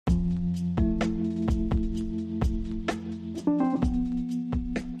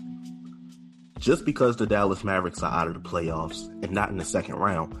Just because the Dallas Mavericks are out of the playoffs and not in the second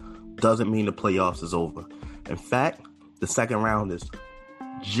round doesn't mean the playoffs is over. In fact, the second round is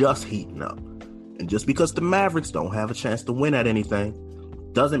just heating up. And just because the Mavericks don't have a chance to win at anything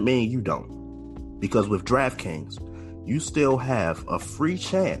doesn't mean you don't. Because with DraftKings, you still have a free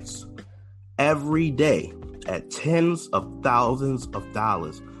chance every day at tens of thousands of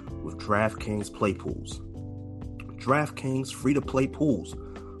dollars with DraftKings Play Pools. DraftKings free-to-play pools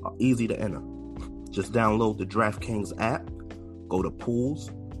are easy to enter. Just download the DraftKings app, go to Pools,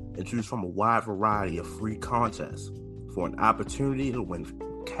 and choose from a wide variety of free contests for an opportunity to win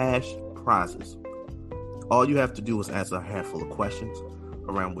cash prizes. All you have to do is answer a handful of questions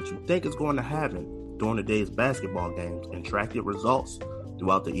around what you think is going to happen during the day's basketball games and track your results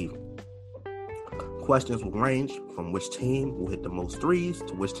throughout the evening. Questions will range from which team will hit the most threes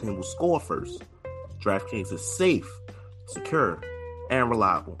to which team will score first. DraftKings is safe, secure, and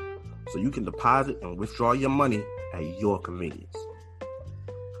reliable, so you can deposit and withdraw your money at your convenience.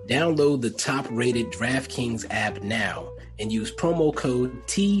 Download the top-rated DraftKings app now and use promo code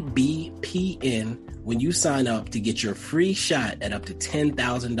TBPN when you sign up to get your free shot at up to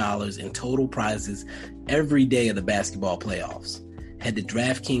 $10,000 in total prizes every day of the basketball playoffs. Head to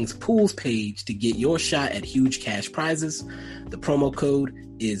DraftKings Pools page to get your shot at huge cash prizes. The promo code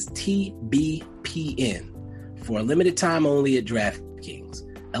is TBPN for a limited time only at DraftKings.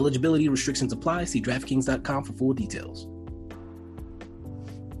 Eligibility restrictions apply. See DraftKings.com for full details.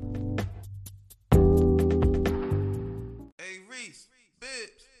 Hey, Reese,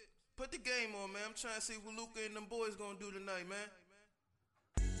 Bibbs, put the game on, man. I'm trying to see what Luka and them boys gonna do tonight, man.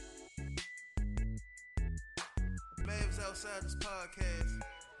 Mavs outside this podcast.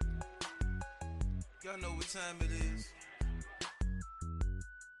 Y'all know what time it is.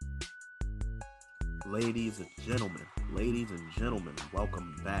 Ladies and gentlemen,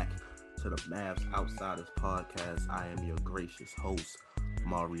 welcome back to the Mavs Outsiders podcast. I am your gracious host,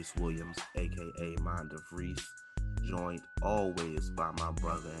 Maurice Williams, aka Mind of Reese, joined always by my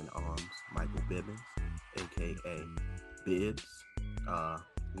brother in arms, Michael Bibbins, aka Bibbs.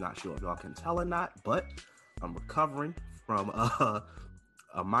 Not sure if y'all can tell or not, but I'm recovering from a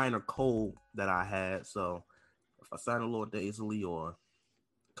minor cold that I had, so if I sound a little nasally or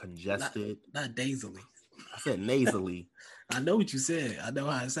congested. Not nasally. I said nasally. I know what you said. I know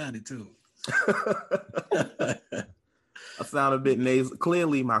how it sounded too. I sound a bit nasal.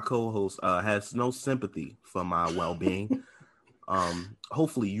 Clearly, my co-host has no sympathy for my well-being.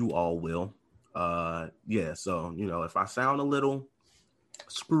 Hopefully, you all will. So if I sound a little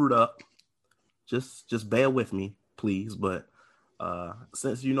screwed up, just bear with me, please. But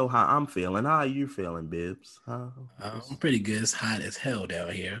since you know how I'm feeling, how are you feeling, Bibbs? I'm pretty good. It's hot as hell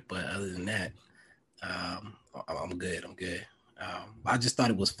down here, but other than that, I'm good. I just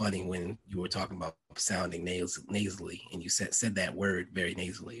thought it was funny when you were talking about sounding nasally, and you said that word very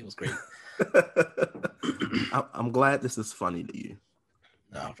nasally. It was great. I'm glad this is funny to you.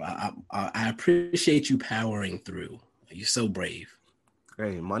 No, I appreciate you powering through. You're so brave.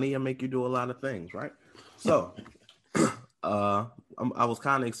 Hey, money will make you do a lot of things, right? So, I was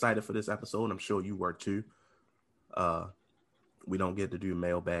kind of excited for this episode. I'm sure you were too. We don't get to do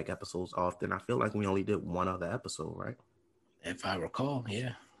mailbag episodes often. I feel like we only did one other episode, right? If I recall,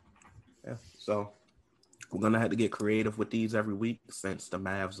 yeah. Yeah. So we're gonna have to get creative with these every week since the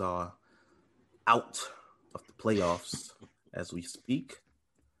Mavs are out of the playoffs as we speak.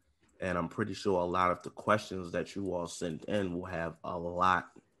 And I'm pretty sure a lot of the questions that you all sent in will have a lot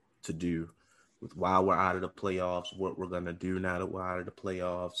to do with why we're out of the playoffs, what we're going to do now that we're out of the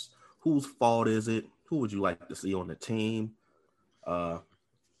playoffs, whose fault is it, who would you like to see on the team. So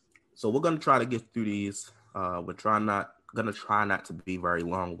we're going to try to get through these. We're going to try not to be very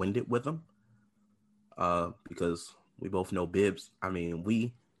long-winded with them because we both know Bibbs. I mean,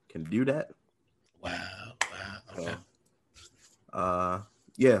 we can do that. Wow. Okay.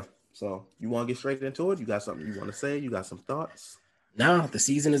 Yeah. So you want to get straight into it? You got something you want to say? You got some thoughts? No, the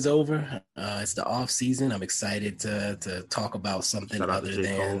season is over. It's the off season. I'm excited to talk about something other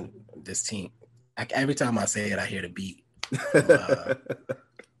than this team. Every time I say it, I hear the beat. I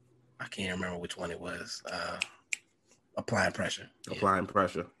can't remember which one it was. Applying pressure. Applying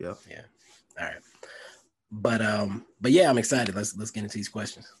pressure. Yeah. Yeah. All right. But yeah, I'm excited. Let's get into these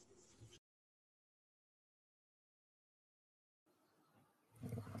questions.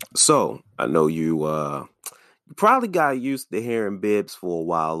 So I know you probably got used to hearing Bibbs for a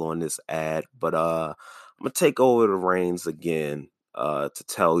while on this ad, but I'm gonna take over the reins again to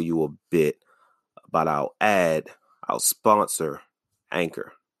tell you a bit about our sponsor,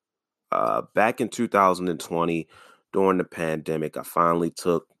 Anchor. Back in 2020, during the pandemic, I finally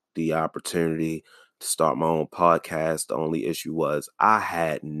took the opportunity to start my own podcast. The only issue was I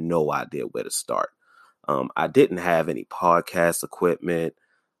had no idea where to start. I didn't have any podcast equipment,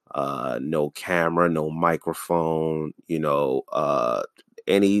 no camera, no microphone,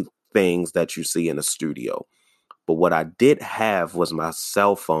 any things that you see in a studio. But what I did have was my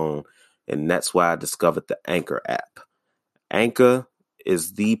cell phone, and that's why I discovered the Anchor app. Anchor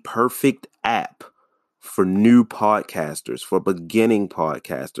is the perfect app for new podcasters, for beginning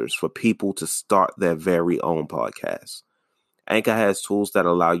podcasters, for people to start their very own podcast. Anchor has tools that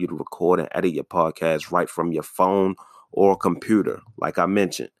allow you to record and edit your podcast right from your phone or computer, like I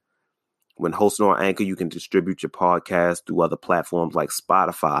mentioned. When hosting on Anchor, you can distribute your podcast through other platforms like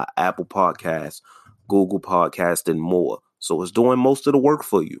Spotify, Apple Podcasts, Google Podcasts, and more. So it's doing most of the work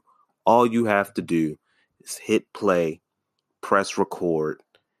for you. All you have to do is hit play, press record,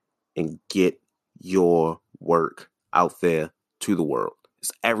 and get your work out there to the world.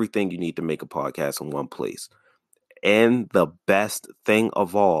 It's everything you need to make a podcast in one place. And the best thing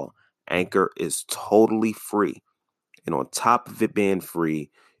of all, Anchor is totally free. And on top of it being free,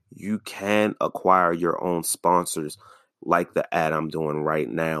 you can acquire your own sponsors like the ad I'm doing right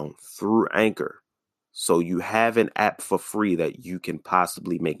now through Anchor. So you have an app for free that you can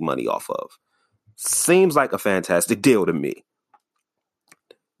possibly make money off of. Seems like a fantastic deal to me.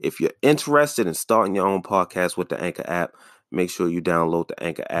 If you're interested in starting your own podcast with the Anchor app, make sure you download the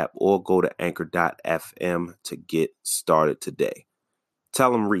Anchor app or go to anchor.fm to get started today.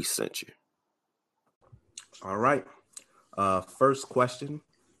 Tell them Reese sent you. All right. First question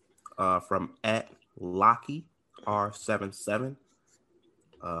from @Lockie R77.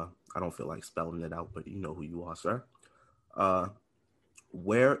 I don't feel like spelling it out, but you know who you are, sir.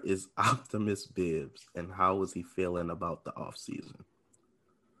 Where is Optimus Bibbs, and how is he feeling about the offseason?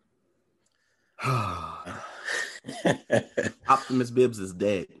 Optimus Bibbs is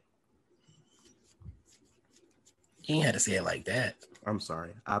dead. You ain't had to say it like that. I'm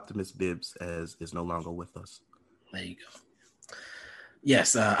sorry. Optimus Bibbs is no longer with us. There you go.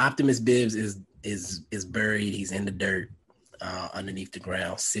 Yes, Optimus Bibbs is buried. He's in the dirt, underneath the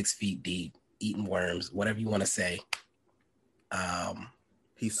ground, 6 feet deep, eating worms, whatever you want to say.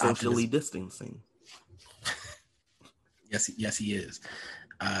 He's socially distancing. Yes, he is.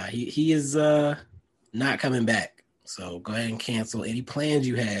 He is not coming back. So go ahead and cancel any plans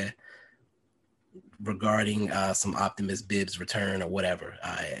you had regarding some Optimus Bibbs return or whatever.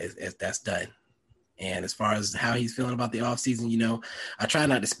 That's done. And as far as how he's feeling about the offseason, I try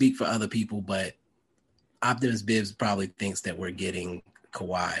not to speak for other people, but Optimus Bibbs probably thinks that we're getting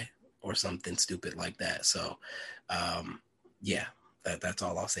Kawhi or something stupid like that. So, yeah, that's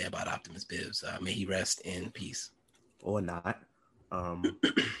all I'll say about Optimus Bibbs. May he rest in peace. Or not.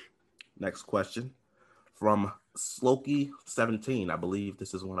 Next question from Slokey17. I believe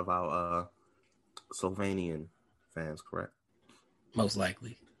this is one of our Slovenian fans, correct? Most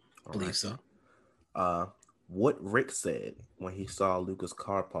likely. I believe so. What Rick said when he saw Luka's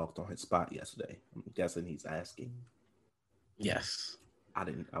car parked on his spot yesterday. I'm guessing he's asking. Yes.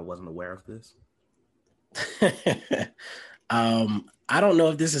 I wasn't aware of this. I don't know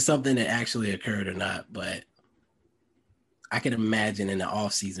if this is something that actually occurred or not, but I can imagine in the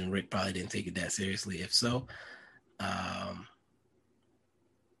off season, Rick probably didn't take it that seriously. If so,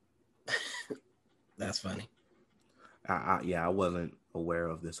 that's funny. I wasn't aware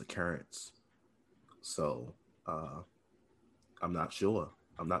of this occurrence. So I'm not sure.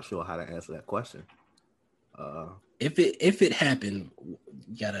 I'm not sure how to answer that question. If it happened,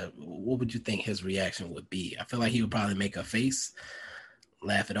 what would you think his reaction would be? I feel like he would probably make a face,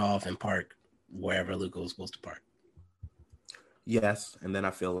 laugh it off, and park wherever Luka was supposed to park. Yes, and then I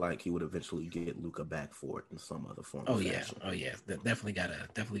feel like he would eventually get Luka back for it in some other form. Fashion. Definitely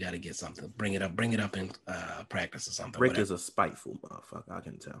gotta get something. Bring it up in practice or something. Rick is a spiteful motherfucker. I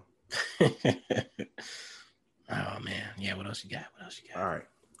can tell. Oh man, yeah. What else you got? All right,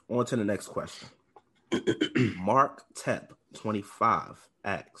 on to the next question. Mark Tep 25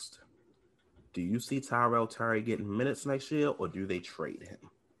 asked, "Do you see Tyrell Terry getting minutes next year, or do they trade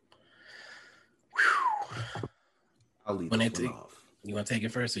him?" I'll leave this one off. You want to take it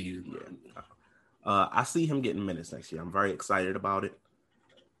first, or you? Yeah. I see him getting minutes next year. I'm very excited about it.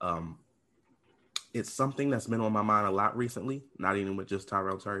 It's something that's been on my mind a lot recently, not even with just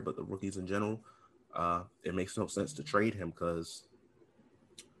Tyrell Terry, but the rookies in general. It makes no sense to trade him because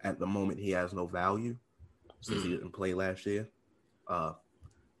at the moment he has no value since he didn't play last year.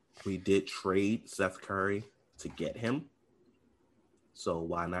 We did trade Seth Curry to get him. So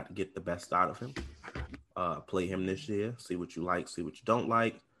why not get the best out of him? Play him this year, see what you like, see what you don't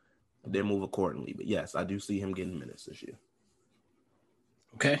like, then move accordingly. But yes, I do see him getting minutes this year.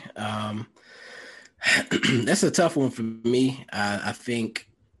 Okay. That's a tough one for me. I think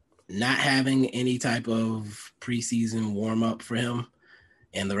not having any type of preseason warm up for him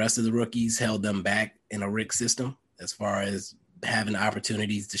and the rest of the rookies held them back in a Rick system as far as having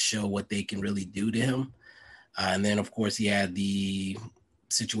opportunities to show what they can really do to him. And then, of course, he had the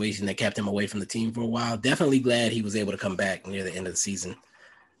situation that kept him away from the team for a while. Definitely glad he was able to come back near the end of the season.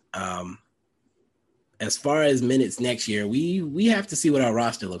 As far as minutes next year, we have to see what our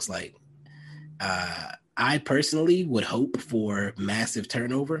roster looks like. I personally would hope for massive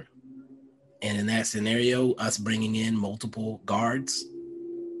turnover. And in that scenario, us bringing in multiple guards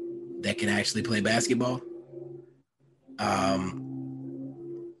that can actually play basketball.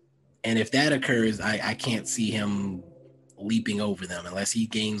 And if that occurs, I can't see him leaping over them unless he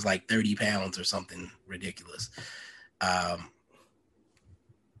gains like 30 pounds or something ridiculous. I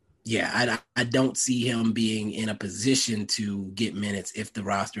don't see him being in a position to get minutes if the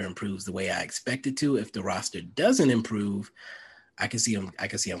roster improves the way I expect it to. If the roster doesn't improve, I can see him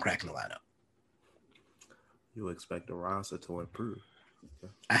cracking the lineup. You expect the roster to improve.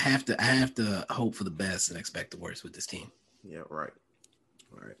 Okay. I have to hope for the best and expect the worst with this team. Yeah, right.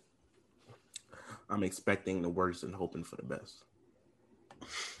 All right. I'm expecting the worst and hoping for the best.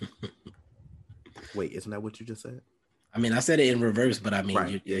 Wait, isn't that what you just said? I mean, I said it in reverse, but I mean,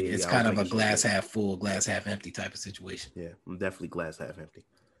 right. It's kind of a glass half full, glass half empty type of situation. Yeah, I'm definitely glass half empty.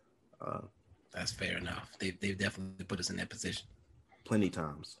 That's fair enough. They've definitely put us in that position. Plenty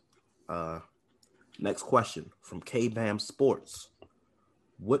times. Next question from K-Bam Sports.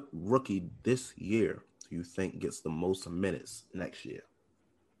 What rookie this year do you think gets the most minutes next year?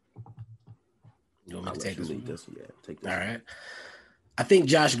 You want me to take this one? Yeah, take this. All right. I think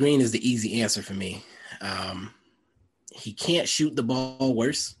Josh Green is the easy answer for me. He can't shoot the ball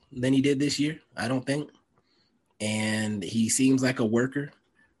worse than he did this year, I don't think. And he seems like a worker.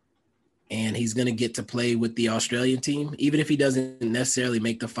 And he's going to get to play with the Australian team. Even if he doesn't necessarily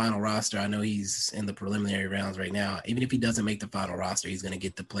make the final roster, I know he's in the preliminary rounds right now. Even if he doesn't make the final roster, he's going to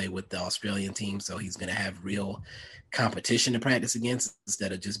get to play with the Australian team. So he's going to have real competition to practice against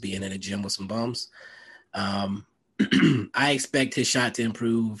instead of just being in a gym with some bums. I expect his shot to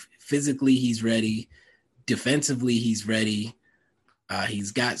improve. Physically, he's ready. Defensively, he's ready.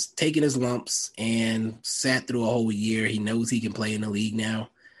 He's taken his lumps and sat through a whole year. He knows he can play in the league now.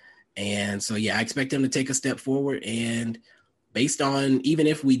 And so, I expect him to take a step forward. And based on, even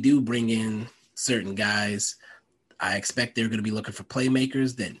if we do bring in certain guys, I expect they're going to be looking for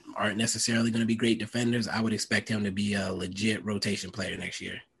playmakers that aren't necessarily going to be great defenders. I would expect him to be a legit rotation player next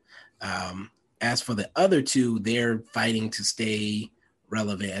year. As for the other two, they're fighting to stay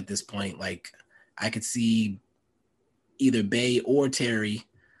relevant at this point. Like, I could see either Bay or Terry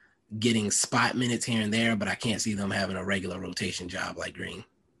getting spot minutes here and there, but I can't see them having a regular rotation job like Green.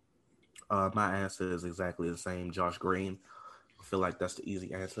 My answer is exactly the same. Josh Green. I feel like that's the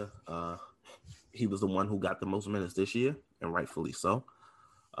easy answer. He was the one who got the most minutes this year, and rightfully so.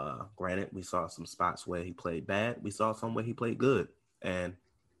 Granted, we saw some spots where he played bad. We saw some where he played good. And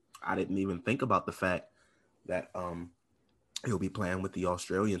I didn't even think about the fact that he'll be playing with the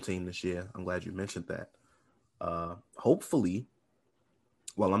Australian team this year. I'm glad you mentioned that. Hopefully,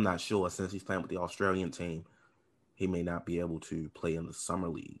 well, I'm not sure. Since he's playing with the Australian team, he may not be able to play in the summer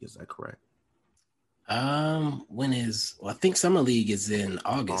league. Is that correct? I think summer league is in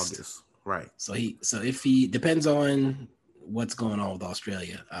August. Right. So if he depends on what's going on with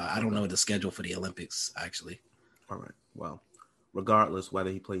Australia. I don't know the schedule for the Olympics actually. All right. Well, regardless whether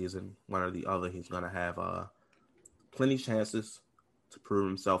he plays in one or the other, he's going to have plenty of chances to prove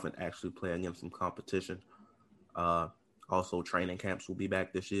himself and actually play against some competition. Also, training camps will be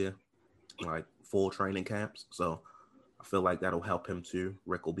back this year, like full training camps. So I feel like that'll help him too.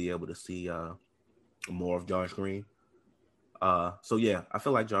 Rick will be able to see more of Josh Green. I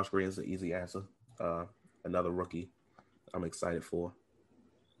feel like Josh Green is an easy answer. Another rookie I'm excited for.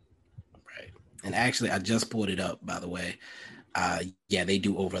 Right. And actually, I just pulled it up, by the way. They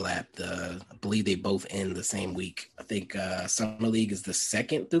do overlap. I believe they both end the same week. I think Summer League is the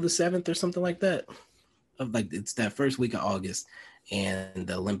 2nd through the 7th or something like that. It's that first week of August, and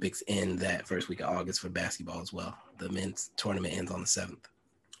the Olympics end that first week of August for basketball as well. The men's tournament ends on the 7th.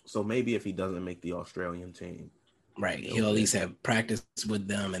 So maybe if he doesn't make the Australian team, right, he'll at least have practice with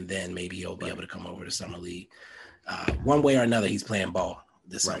them, and then maybe he'll be able to come over to Summer League. One way or another, he's playing ball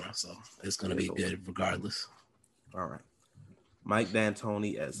this summer, so it's going to be good regardless. All right. Mike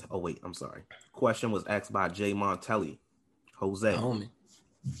D'Antoni Question was asked by Jay Montelli. Jose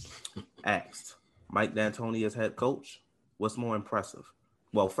asked, Mike D'Antoni as head coach, what's more impressive?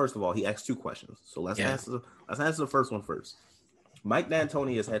 Well, first of all, he asked 2 questions. So let's answer the first one first. Mike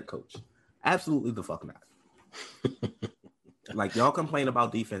D'Antoni is head coach. Absolutely the fuck not. Like, y'all complain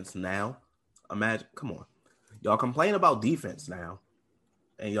about defense now. Imagine, come on. Y'all complain about defense now,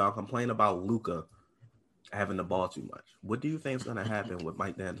 and y'all complain about Luka having the ball too much. What do you think is going to happen with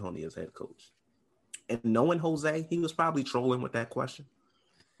Mike D'Antoni as head coach? And knowing Jose, he was probably trolling with that question.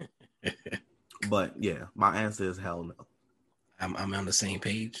 But yeah, my answer is hell no. I'm on the same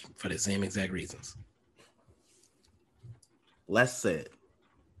page for the same exact reasons. Less said.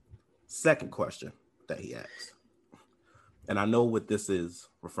 Second question that he asked. And I know what this is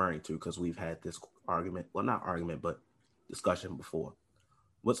referring to because we've had this argument. Well, not argument, but discussion before.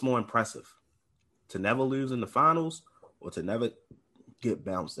 What's more impressive? To never lose in the finals or to never get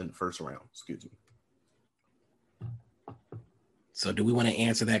bounced in the first round? Excuse me. So do we want to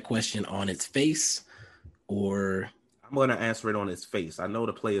answer that question on its face or? I'm going to answer it on its face. I know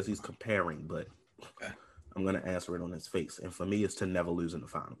the players he's comparing, but okay. I'm going to answer it on its face. And for me, it's to never lose in the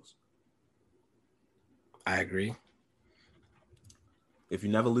finals. I agree. If you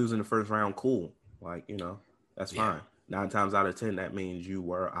never lose in the first round, cool. Like, you know, that's fine. 9 times out of 10, that means you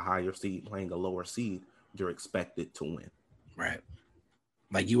were a higher seed playing a lower seed. You're expected to win. Right.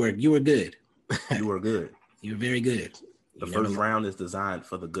 Like you were good. You were good. You were very good. The first round is designed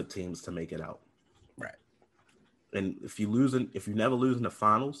for the good teams to make it out. Right. And if you never lose in the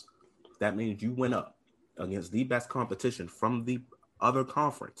finals, that means you went up against the best competition from the other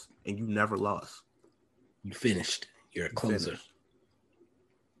conference and you never lost. You finished. You're a closer.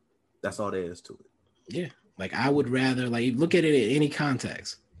 That's all there is to it. Yeah. Like I would rather look at it in any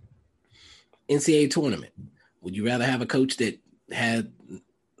context. NCAA tournament. Would you rather have a coach that had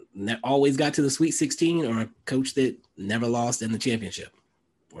always got to the Sweet 16 or a coach that never lost in the championship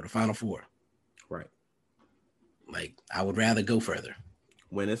or the Final Four? Right. Like I would rather go further.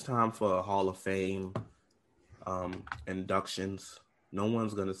 When it's time for Hall of Fame inductions, no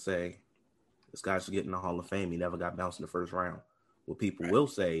one's going to say this guy should get in the Hall of Fame. He never got bounced in the first round. What people will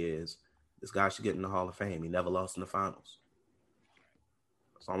say is this guy should get in the Hall of Fame. He never lost in the finals.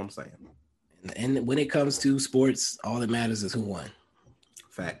 That's all I'm saying. And when it comes to sports, all that matters is who won.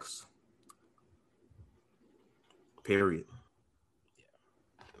 Facts. Period.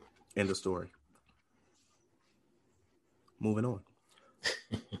 End of story. Moving on.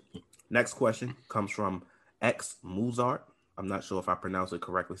 Next question comes from X Muzart. I'm not sure if I pronounce it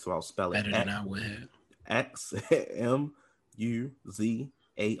correctly, so I'll spell it. Better than I would have.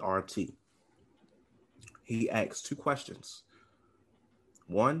 XMUZART. He asks 2 questions.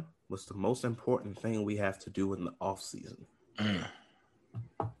 One, what's the most important thing we have to do in the off season?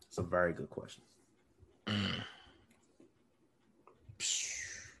 It's a very good question. I'm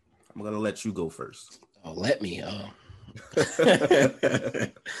going to let you go first. Oh, let me.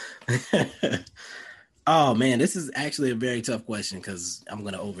 Oh, man, this is actually a very tough question because I'm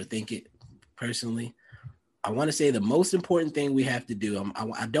going to overthink it personally. I want to say the most important thing we have to do,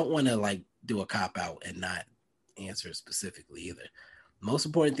 I don't want to do a cop-out and not answer it specifically either. Most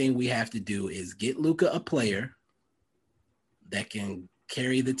important thing we have to do is get Luka a player that can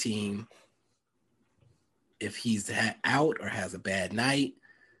carry the team if he's out or has a bad night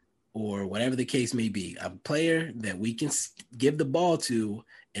or whatever the case may be. A player that we can give the ball to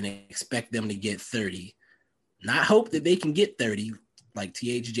and expect them to get 30. Not hope that they can get 30 like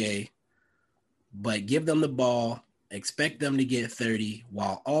THJ, but give them the ball, expect them to get 30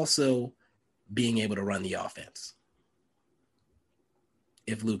 while also being able to run the offense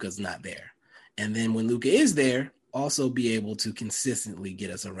if Luka's not there. And then when Luka is there, also be able to consistently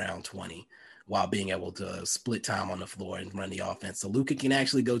get us around 20 while being able to split time on the floor and run the offense. So Luka can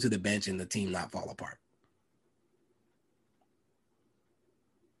actually go to the bench and the team not fall apart.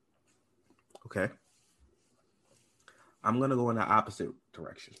 Okay. I'm going to go in the opposite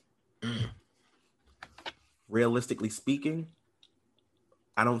direction. Realistically speaking,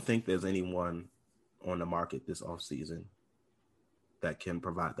 I don't think there's anyone on the market this offseason that can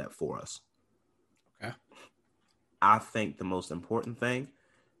provide that for us. Okay. I think the most important thing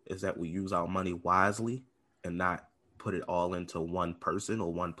is that we use our money wisely and not put it all into one person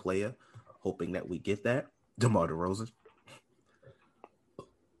or one player, hoping that we get that. DeMar DeRozan.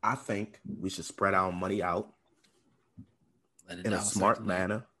 I think we should spread our money out in a smart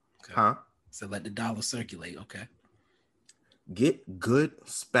manner. Okay. Huh? So let the dollar circulate. Okay. Get good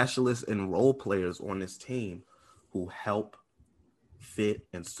specialists and role players on this team who help fit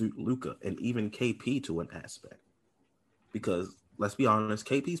and suit Luka and even KP to an aspect. Because let's be honest,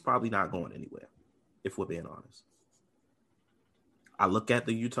 KP's probably not going anywhere, if we're being honest. I look at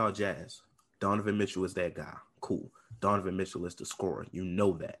the Utah Jazz. Donovan Mitchell is that guy. Cool. Donovan Mitchell is the scorer. You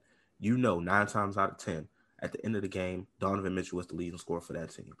know that. You know 9 times out of 10, At the end of the game, Donovan Mitchell was the leading scorer for that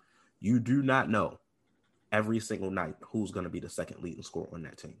team. You do not know every single night who's going to be the second leading scorer on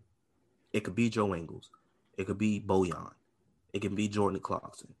that team. It could be Joe Ingles. It could be Bojan. It can be Jordan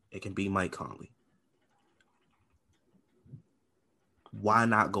Clarkson. It can be Mike Conley. Why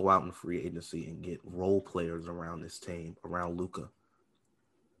not go out in free agency and get role players around this team, around Luka,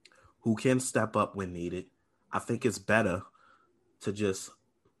 who can step up when needed? I think it's better to just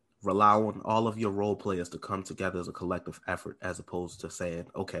rely on all of your role players to come together as a collective effort, as opposed to saying,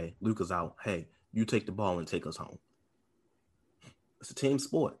 okay, Luka's out. Hey, you take the ball and take us home. It's a team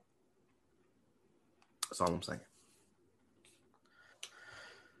sport. That's all I'm saying.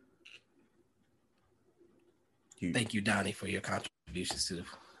 Thank you, Donnie, for your contributions to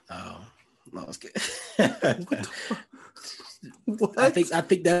no, I was kidding. What? I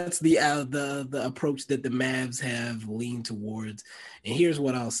think that's the approach that the Mavs have leaned towards. And here's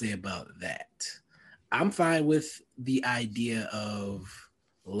what I'll say about that. I'm fine with the idea of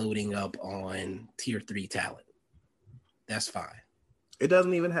loading up on tier 3 talent. That's fine. It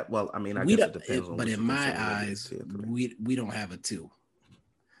doesn't even have. Well, I mean, I guess it depends on. But in my eyes, we don't have a 2.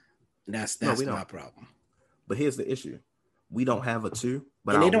 That's my problem. But here's the issue: we don't have a 2,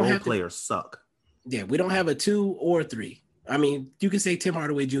 but and our role players suck. Yeah, we don't have a 2 or 3. I mean, you can say Tim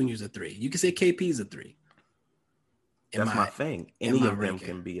Hardaway Jr. is a 3. You can say KP is a 3. That's my thing. Any of them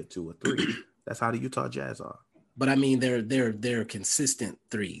can be a 2 or 3. That's how the Utah Jazz are. But I mean, they're consistent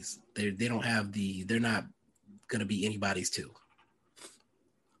 3s. They don't have they're not gonna be anybody's 2.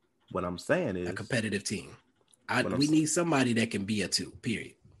 What I'm saying is a competitive team. We need somebody that can be a 2.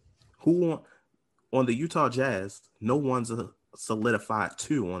 Period. Who on the Utah Jazz? No one's a solidified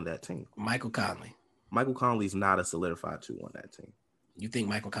 2 on that team. Michael Conley. Michael Conley's not a solidified 2 on that team. You think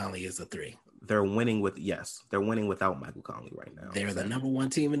Michael Conley is a 3? They're winning without Michael Conley right now. They're the number 1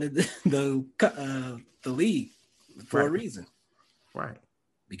 team in the league for a reason. Right.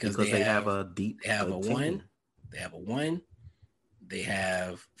 Because they have a deep. They have a 1. They have a 1. They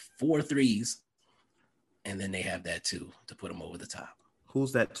have 4 3s, and then they have that 2 to put them over the top.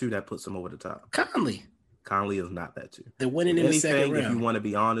 Who's that 2 that puts them over the top? Conley. Conley is not that 2. They're winning in the second round. If you want to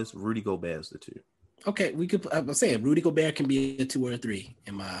be honest, Rudy Gobert is the 2. Okay, I'm saying Rudy Gobert can be a 2 or a 3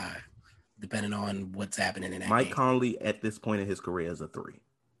 in my eye, depending on what's happening in that Mike game. Conley at this point in his career is a 3.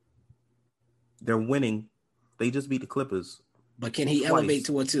 They're winning. They just beat the Clippers. But can he elevate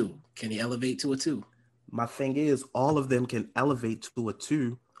to a 2? Can he elevate to a 2? My thing is, all of them can elevate to a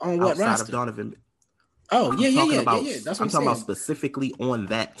 2 on what outside roster? Of Donovan. Oh, yeah. That's what I'm talking about specifically on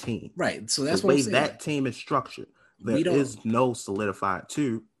that team. Right. So that's the what way I'm saying. That team is structured. There is no solidified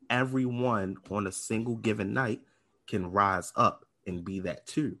 2. Everyone on a single given night can rise up and be that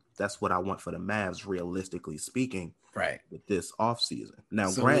 2. That's what I want for the Mavs, realistically speaking, right, with this offseason.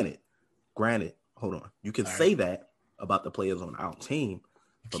 Now, granted, hold on. You can say that about the players on our team,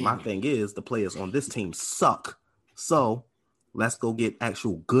 but my thing is the players on this team suck. So let's go get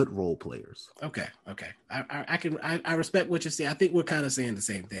actual good role players. Okay. I respect what you're saying. I think we're kind of saying the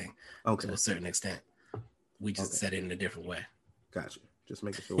same thing to a certain extent. We just said it in a different way. Gotcha. Just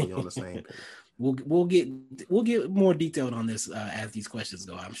making sure we're on the same page. We'll get more detailed on this as these questions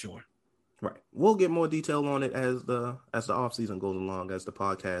go, I'm sure. Right. We'll get more detail on it as the off season goes along, as the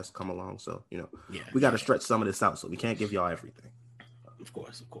podcasts come along. So, we got to stretch some of this out, so we can't give y'all everything. Of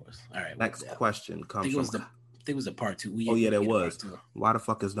course. All right. Next question comes from. I think it was a part 2. There was. Why the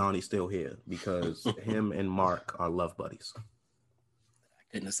fuck is Donnie still here? Because him and Mark are love buddies. I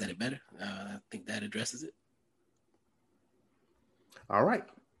couldn't have said it better. I think that addresses it. All right.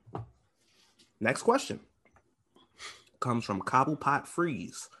 Next question comes from Cobblepot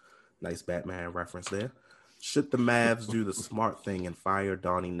Freeze. Nice Batman reference there. Should the Mavs do the smart thing and fire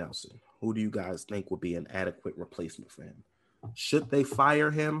Donnie Nelson? Who do you guys think would be an adequate replacement for him? Should they fire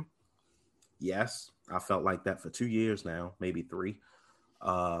him? Yes. I felt like that for 2 years now, maybe 3.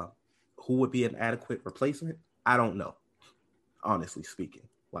 Who would be an adequate replacement? I don't know. Honestly speaking.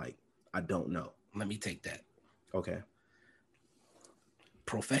 I don't know. Let me take that. Okay.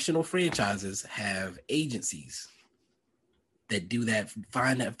 Professional franchises have agencies that do that,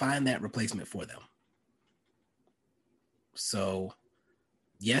 find that replacement for them. So,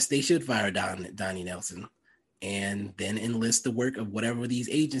 yes, they should fire Donnie Nelson and then enlist the work of whatever these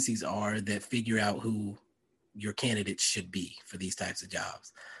agencies are that figure out who your candidates should be for these types of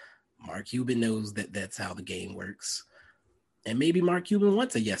jobs. Mark Cuban knows that that's how the game works. And maybe Mark Cuban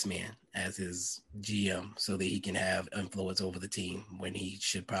wants a yes man as his GM so that he can have influence over the team when he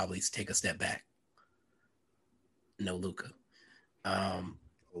should probably take a step back. No Luka. Oh,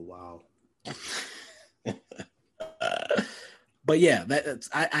 wow. But yeah,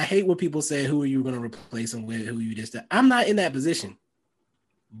 I hate when people say, "Who are you going to replace him with? Who you just?" I'm not in that position.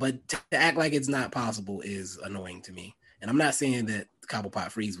 But to act like it's not possible is annoying to me. And I'm not saying that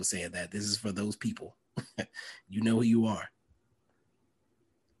Cobblepot Freeze was saying that. This is for those people. You know who you are.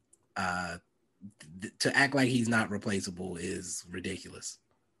 To act like he's not replaceable is ridiculous.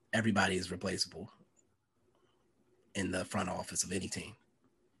 Everybody is replaceable in the front office of any team.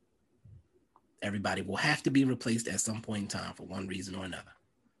 Everybody will have to be replaced at some point in time for one reason or another.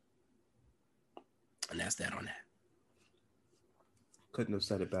 And that's that on that. Couldn't have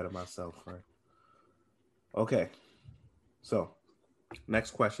said it better myself, right? Okay. So,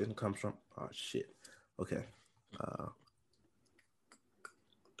 next question comes from... Oh, shit. Okay.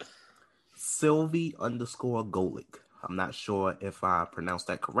 Sylvie_Golick. I'm not sure if I pronounced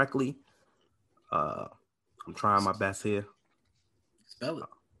that correctly. I'm trying my best here. Spell it.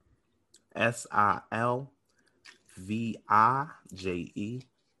 Silvije.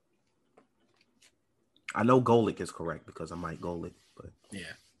 I know Golick is correct because I might Golick, but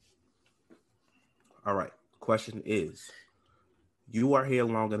yeah. All right. Question is, you are here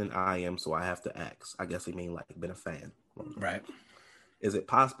longer than I am, so I have to ask. I guess he mean like been a fan. Right. Is it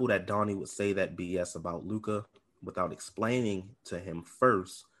possible that Donnie would say that BS about Luka without explaining to him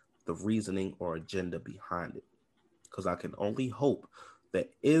first the reasoning or agenda behind it? Because I can only hope there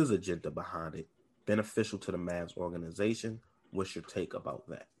is agenda behind it, beneficial to the Mavs organization. What's your take about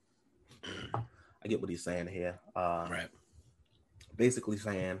that? I get what he's saying here. Right. Basically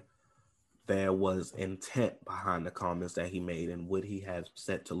saying there was intent behind the comments that he made, and would he have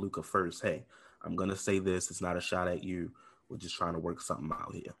said to Luka first, hey, I'm going to say this. It's not a shot at you. We're just trying to work something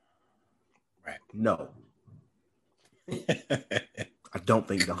out here. Right. No. I don't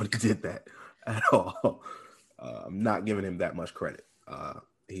think Donnie did that at all. I'm not giving him that much credit.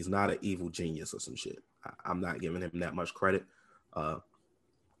 He's not an evil genius or some shit. I'm not giving him that much credit.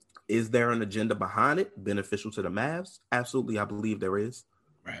 Is there an agenda behind it beneficial to the Mavs? Absolutely, I believe there is.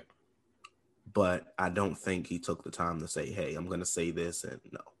 Right. But I don't think he took the time to say, hey, I'm going to say this. And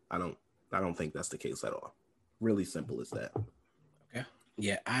no, I don't think that's the case at all. Really simple as that. Okay.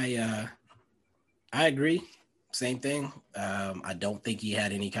 Yeah, I agree. Same thing. I don't think he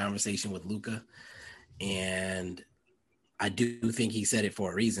had any conversation with Luka. And I do think he said it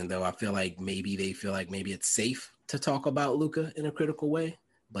for a reason, though. I feel like maybe they feel like maybe it's safe to talk about Luka in a critical way,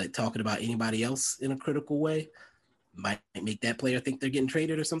 but talking about anybody else in a critical way might make that player think they're getting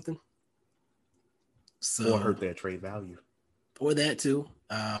traded or something. So, or hurt their trade value. Or that too,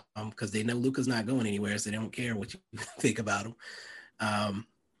 because they know Luka's not going anywhere, so they don't care what you think about him.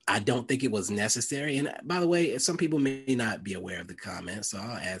 I don't think it was necessary. And by the way, some people may not be aware of the comment, so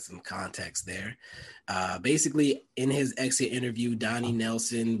I'll add some context there. Basically, in his exit interview, Donnie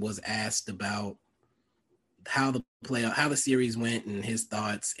Nelson was asked about how the series went and his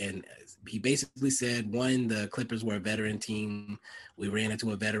thoughts, and he basically said, one, the Clippers were a veteran team. We ran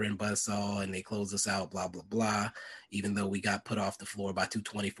into a veteran buzzsaw and they closed us out, blah, blah, blah, even though we got put off the floor by two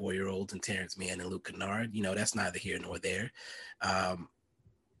 24-year-olds and Terrence Mann and Luke Kennard. You know, that's neither here nor there.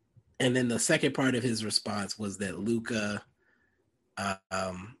 And then the second part of his response was that Luka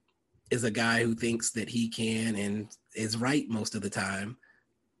is a guy who thinks that he can and is right most of the time,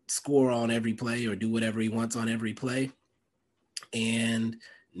 score on every play or do whatever he wants on every play, and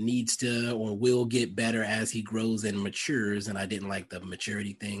needs to or will get better as he grows and matures. And I didn't like the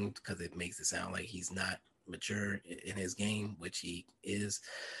maturity thing because it makes it sound like he's not mature in his game, which he is.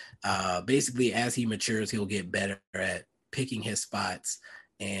 Basically, as he matures, he'll get better at picking his spots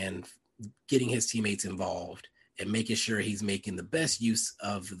and getting his teammates involved and making sure he's making the best use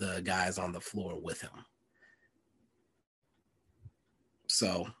of the guys on the floor with him.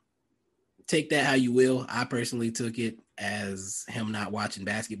 So take that how you will. I personally took it as him not watching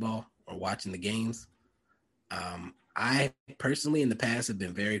basketball or watching the games. I personally in the past have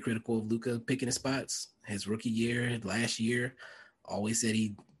been very critical of Luka picking his spots. His rookie year, last year, always said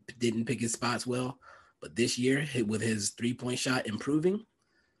he didn't pick his spots well. But this year, with his three-point shot improving,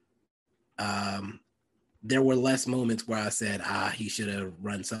 there were less moments where I said, he should have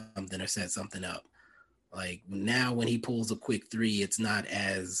run something or set something up. Like now when he pulls a quick three, it's not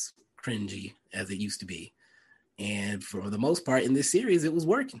as cringy as it used to be. And for the most part in this series, it was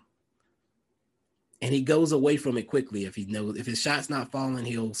working. And he goes away from it quickly. If he knows, if his shot's not falling,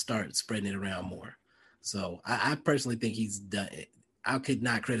 he'll start spreading it around more. So I personally think he's done it. I could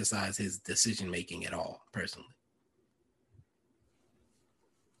not criticize his decision-making at all, personally.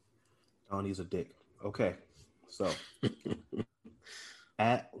 Donnie's a dick. Okay, so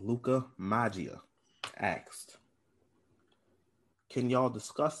at Luka Magia asked, can y'all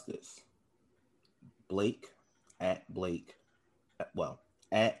discuss this? Blake at Blake well,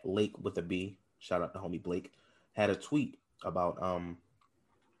 at Lake with a B, shout out to homie Blake, had a tweet about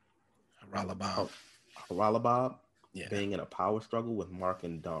Haralabob being in a power struggle with Mark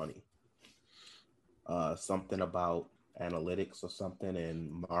and Donnie. Something about analytics or something,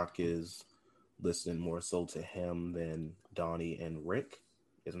 and Mark is listening more so to him than Donnie and Rick.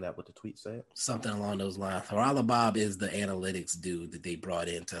 Isn't that what the tweet said? Something along those lines. Haralabob is the analytics dude that they brought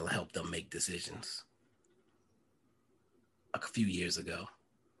in to help them make decisions a few years ago.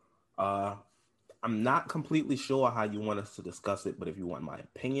 I'm not completely sure how you want us to discuss it, but if you want my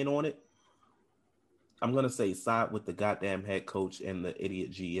opinion on it, I'm going to say side with the goddamn head coach and the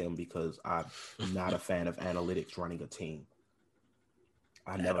idiot GM because I'm not a fan of analytics running a team.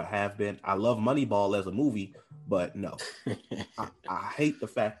 I never have been. I love Moneyball as a movie, but no. I hate the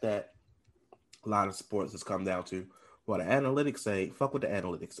fact that a lot of sports has come down to what the analytics say. Fuck what the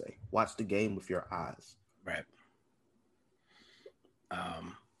analytics say. Watch the game with your eyes. Right.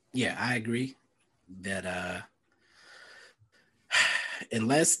 Yeah, I agree that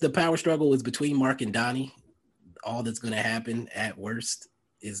unless the power struggle is between Mark and Donnie, all that's going to happen at worst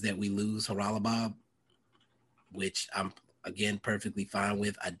is that we lose Haralabob, which I'm, again, perfectly fine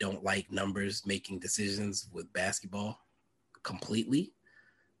with. I don't like numbers making decisions with basketball completely.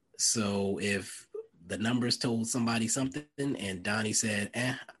 So if the numbers told somebody something and Donnie said,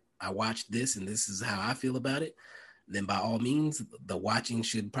 I watched this and this is how I feel about it, then by all means, the watching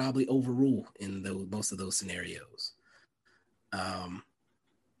should probably overrule in most of those scenarios.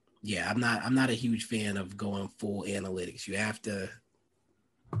 Yeah, I'm not a huge fan of going full analytics. You have to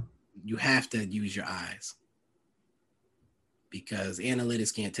use your eyes because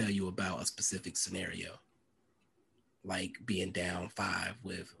analytics can't tell you about a specific scenario, like being down 5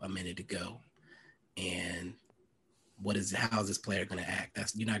 with a minute to go, and how's this player going to act?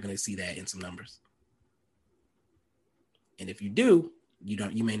 You're not going to see that in some numbers. And if you do,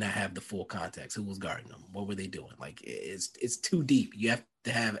 you may not have the full context. Who was guarding them? What were they doing? Like it's too deep. You have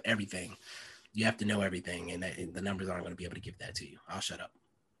to have everything. You have to know everything, and the numbers aren't going to be able to give that to you. I'll shut up.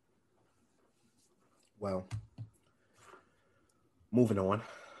 Well, moving on.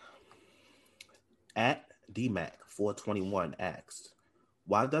 At DMAC421 asked,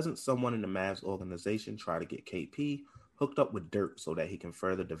 why doesn't someone in the Mavs organization try to get KP hooked up with Dirk so that he can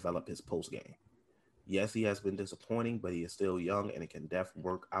further develop his post game? Yes, he has been disappointing, but he is still young and it can definitely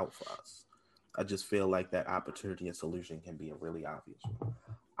work out for us. I just feel like that opportunity and solution can be a really obvious one.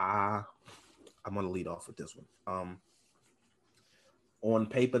 I'm going to lead off with this one. On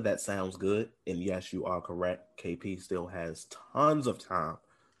paper, that sounds good. And yes, you are correct. KP still has tons of time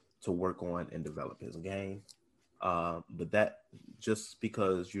to work on and develop his game. But that just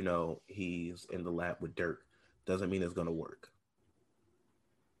because, he's in the lab with Dirk doesn't mean it's going to work.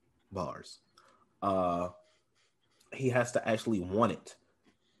 Bars. He has to actually want it.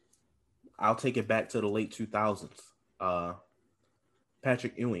 I'll take it back to the late 2000s.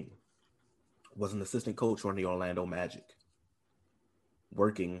 Patrick Ewing was an assistant coach on the Orlando Magic,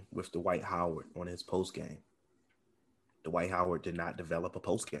 working with Dwight Howard on his post game. Dwight Howard did not develop a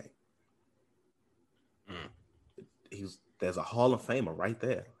post game. There's a Hall of Famer right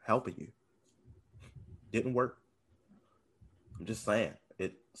there helping you. Didn't work. I'm just saying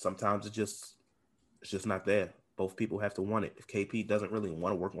sometimes it's just not there. Both people have to want it. If KP doesn't really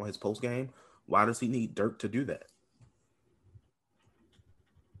want to work on his post game, why does he need Dirk to do that?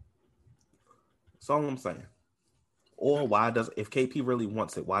 That's all I'm saying. Or if KP really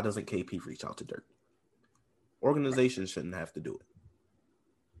wants it, why doesn't KP reach out to Dirk? Organizations shouldn't have to do it.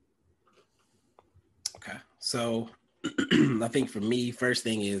 Okay. So I think for me, first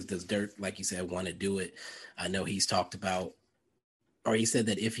thing is, does Dirk, like you said, want to do it? I know he's talked about, or he said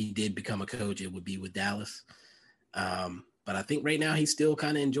that if he did become a coach, it would be with Dallas. But I think right now he's still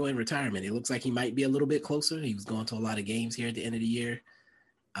kind of enjoying retirement. It looks like he might be a little bit closer. He was going to a lot of games here at the end of the year,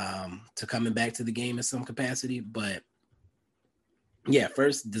 to coming back to the game in some capacity. But yeah,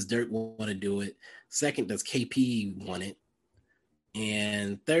 first, does Dirk want to do it? Second, does KP want it?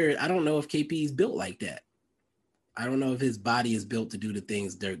 And third, I don't know if KP is built like that. I don't know if his body is built to do the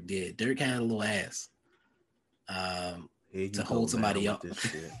things Dirk did. Dirk had a little ass to hold somebody up.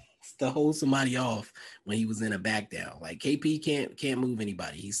 To hold somebody off when he was in a back down. Like KP can't move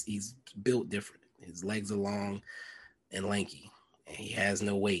anybody. He's built different. His legs are long and lanky, and he has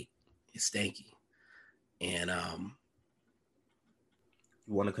no weight. He's stanky. And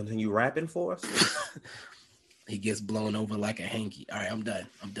you want to continue rapping for us? He gets blown over like a hanky. All right, I'm done.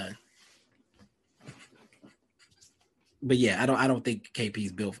 But yeah, I don't think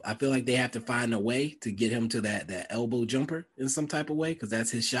KP's built. I feel like they have to find a way to get him to that elbow jumper in some type of way, because that's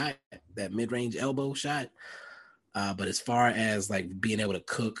his shot, that mid-range elbow shot. But as far as like being able to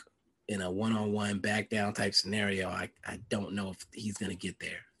cook in a one-on-one back down type scenario, I don't know if he's going to get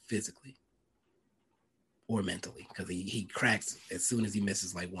there physically or mentally, because he cracks as soon as he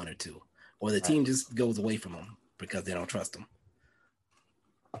misses like one or two, or the team just goes away from him because they don't trust him.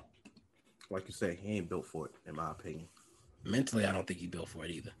 Like you say, he ain't built for it, in my opinion. Mentally, I don't think he's built for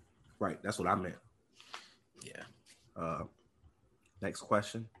it either. Right, that's what I meant. Yeah. Next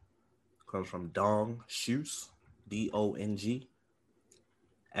question comes from Dong Shus, DONG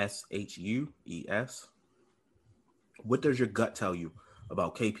SHUES. What does your gut tell you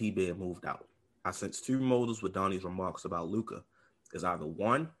about KP being moved out? I sense two motives with Donnie's remarks about Luka. Is either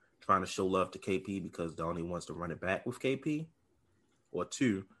one, trying to show love to KP because Donnie wants to run it back with KP, or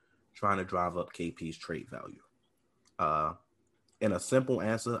two, trying to drive up KP's trade value. In a simple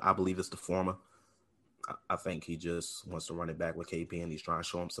answer, I believe it's the former. I think he just wants to run it back with KP and he's trying to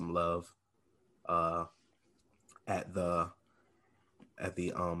show him some love at the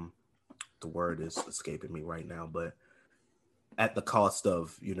word is escaping me right now, but at the cost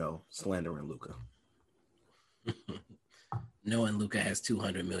of, slandering Luka. Knowing Luka has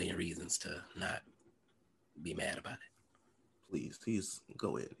 200 million reasons to not be mad about it. Please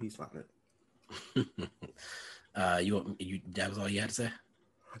go ahead. He's fine. That was all you had to say?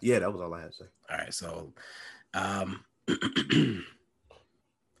 Yeah, that was all I had to say. All right, so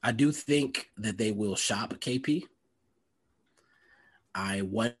I do think that they will shop KP. I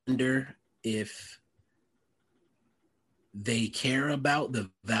wonder if they care about the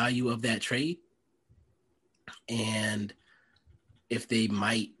value of that trade and if they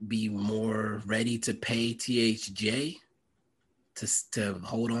might be more ready to pay THJ to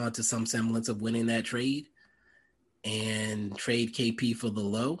hold on to some semblance of winning that trade and trade KP for the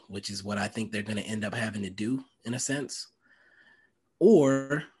low, which is what I think they're going to end up having to do in a sense.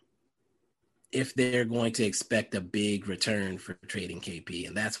 Or if they're going to expect a big return for trading KP.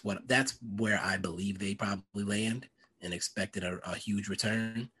 And that's where I believe they probably land and expected a huge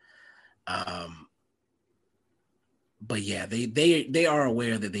return. But yeah, they are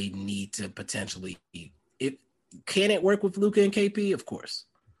aware that they need to potentially, can it work with Luka and KP? Of course.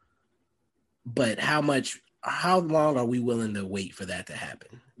 But how long are we willing to wait for that to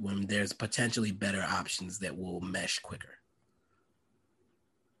happen when there's potentially better options that will mesh quicker?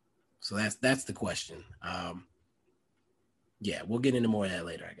 So that's the question. Yeah, we'll get into more of that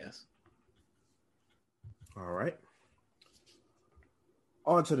later, I guess. All right.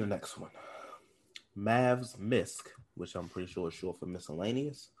 On to the next one. Mavs Misk, which I'm pretty sure is short for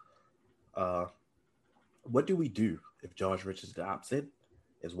miscellaneous. What do we do if Josh Richardson opts in?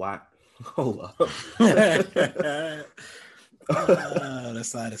 Is why. Hold up. The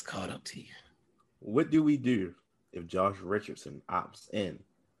side is caught up to you. What do we do if Josh Richardson opts in?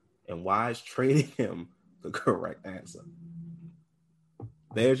 And why is trading him the correct answer?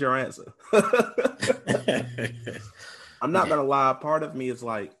 There's your answer. I'm not going to lie. Part of me is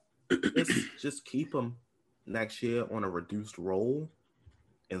like, let's just keep him next year on a reduced role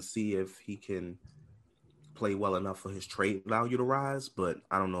and see if he can play well enough for his trade value to rise. But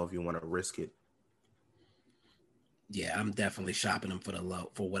I don't know if you want to risk it. Yeah, I'm definitely shopping him for the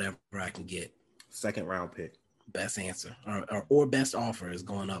low, for whatever I can get. Second round pick. Best answer or best offer is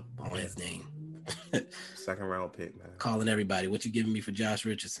going up on his name. Second round pick, man. Calling everybody, what you giving me for Josh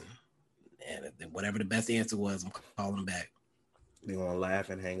Richardson? And whatever the best answer was, I'm calling him back. They're going to laugh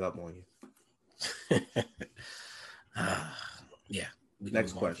and hang up on you. Yeah.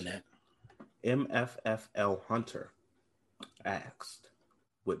 Next question. MFFL Hunter asked,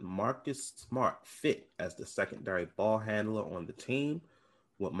 would Marcus Smart fit as the secondary ball handler on the team?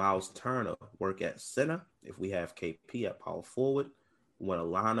 Would Miles Turner work at center if we have KP at power forward? Would a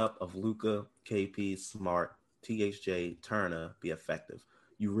lineup of Luka, KP, Smart, THJ, Turner be effective?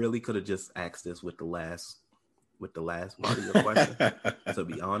 You really could have just asked this with the last part of your question, to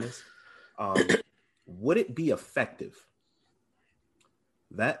be honest. Would it be effective?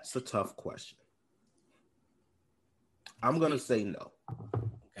 That's a tough question. I'm going to say no.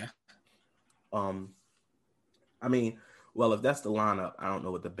 Okay. I mean, well, if that's the lineup, I don't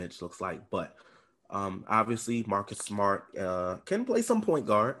know what the bench looks like, but obviously Marcus Smart can play some point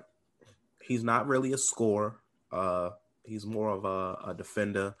guard. He's not really a scorer. He's more of a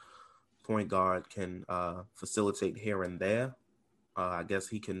defender. Point guard can facilitate here and there. I guess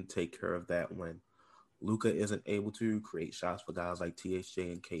he can take care of that when Luka isn't able to create shots for guys like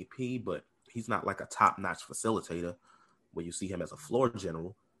THJ and KP, but he's not like a top-notch facilitator where you see him as a floor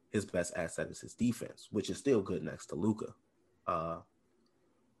general. His best asset is his defense, which is still good next to Luka.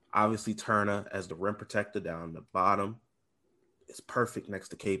 Obviously, Turner as the rim protector down the bottom is perfect next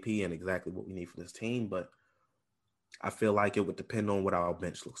to KP and exactly what we need for this team. But I feel like it would depend on what our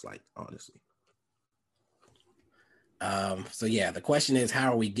bench looks like, honestly. So yeah, the question is,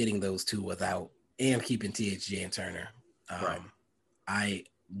 how are we getting those two without and keeping THJ and Turner? Right. I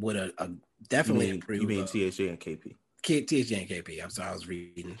would definitely you mean THJ and KP? THJ and KP. I'm sorry, I was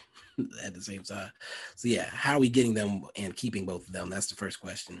reading at the same time. So yeah, how are we getting them and keeping both of them? That's the first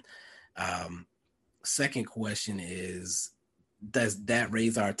question. Second question is, does that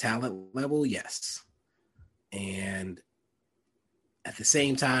raise our talent level? Yes. And at the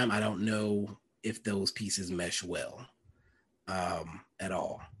same time, I don't know if those pieces mesh well at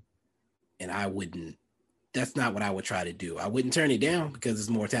all. And that's not what I would try to do. I wouldn't turn it down because it's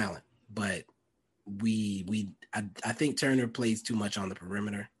more talent, but I think Turner plays too much on the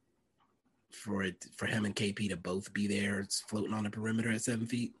perimeter for him and KP to both be there. It's floating on the perimeter at 7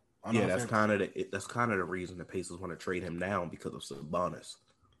 feet. Yeah, offense. that's kind of the reason the Pacers want to trade him down, because of Sabonis.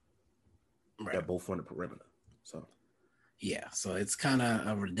 Right. They're both on the perimeter. So yeah, so it's kind of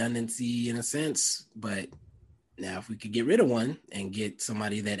a redundancy in a sense, but now if we could get rid of one and get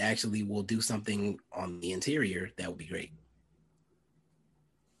somebody that actually will do something on the interior, that would be great.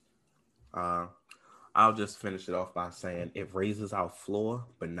 I'll just finish it off by saying it raises our floor,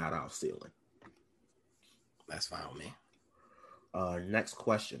 but not our ceiling. That's fine with me. Next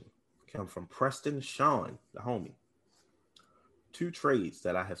question comes from Preston Sean, the homie. 2 trades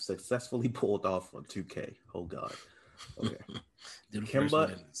that I have successfully pulled off on 2K. Oh God. Okay.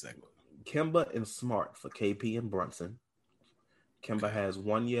 Kemba and Smart for KP and Brunson. Kemba has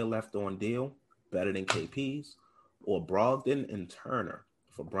 1 year left on deal, better than KP's, or Brogdon and Turner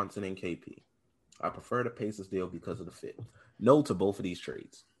for Brunson and KP. I prefer the Pacers deal because of the fit. No to both of these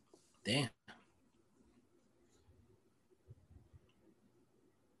trades. Damn.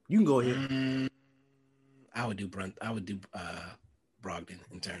 You can go ahead. I would do Brogdon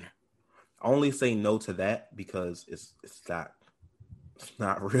and Turner. I only say no to that because it's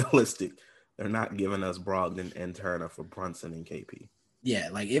not realistic. They're not giving us Brogdon and Turner for Brunson and KP. Yeah,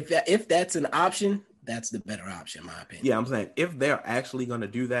 like if that's an option, that's the better option, in my opinion. Yeah, I'm saying if they're actually going to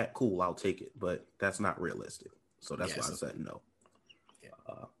do that, cool, I'll take it. But that's not realistic. So that's why I said no. Yeah.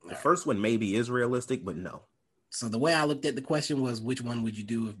 The first one maybe is realistic, but no. So the way I looked at the question was, which one would you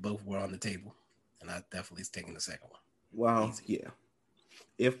do if both were on the table? And I definitely is taking the second one. Well, easy. Yeah.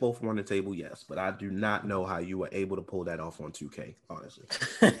 If both were on the table, yes. But I do not know how you were able to pull that off on 2K, honestly.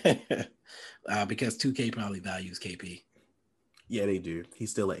 Because 2K probably values KP. Yeah, they do.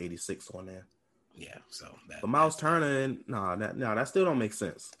 He's still at 86 on there. Yeah, so but Miles Turner, that still don't make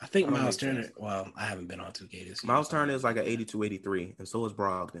sense. I think Miles Turner, well, I haven't been on 2K this year. Miles Turner is like an 82, 83, and so is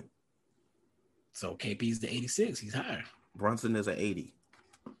Brogdon. So KP's the 86. He's higher. Brunson is an 80.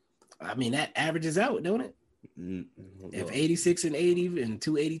 I mean, that averages out, don't it? If 86 and 80 and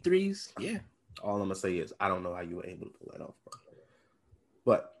 2 83s, yeah. All I'm going to say is I don't know how you were able to pull that off, bro.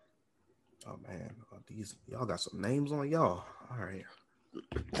 But, oh, man, y'all got some names on y'all. All right.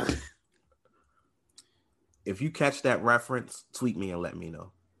 If you catch that reference, tweet me and let me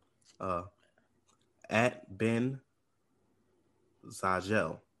know. At Ben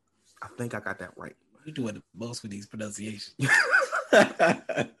Zagel. I think I got that right. You're doing the most with these pronunciations.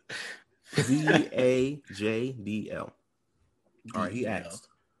 ZAJDL. All right, he asked,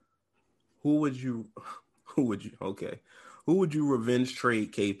 who would you revenge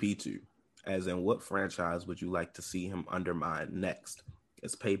trade KP to? As in, what franchise would you like to see him undermine next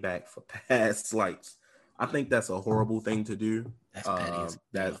as payback for past slights? I think that's a horrible thing to do.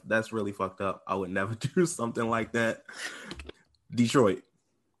 That's really fucked up. I would never do something like that. Detroit.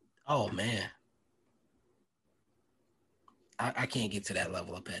 Oh man, I can't get to that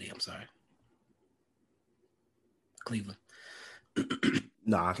level of petty. I'm sorry. Cleveland.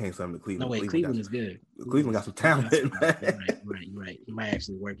 No, I can't send him to Cleveland. No, wait, Cleveland is good. Cleveland got some talent, man. Right. He might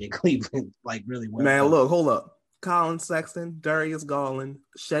actually work at Cleveland, like really well. Man, look, hold up. Colin Sexton, Darius Garland,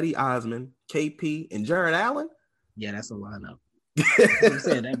 Shetty Osman, KP, and Jared Allen. Yeah, that's a lineup. I'm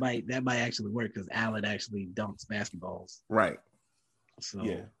saying that might actually work because Allen actually dunks basketballs. Right. So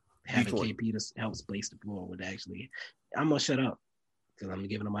having Detroit. KP to help space the floor would actually. I'm gonna shut up because I'm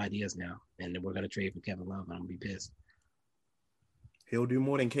giving them ideas now, and then we're gonna trade for Kevin Love. And I'm gonna be pissed. He'll do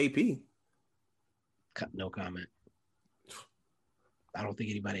more than KP. No comment. I don't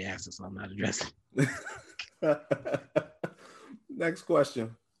think anybody asked us, so I'm not addressing. Next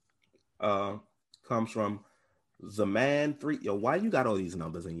question comes from Zaman3. Yo, why you got all these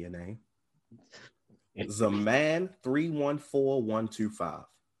numbers in your name? Zaman314125.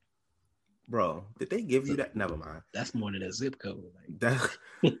 Bro, did they give you that? Never mind. That's more than a zip code.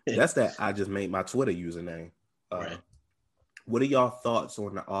 That's that. I just made my Twitter username. Right. What are y'all thoughts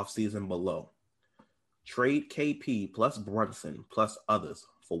on the offseason below? Trade KP plus Brunson plus others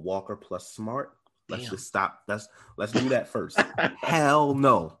for Walker plus Smart. Let's just stop. Let's do that first. Hell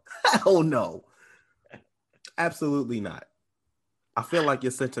no. Hell no. Absolutely not. I feel like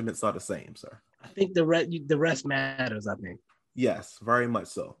your sentiments are the same, sir. I think the rest matters, I think. Yes, very much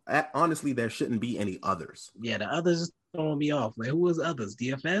so. Honestly, there shouldn't be any others. Yeah, the others just throwing me off. Like, who was others?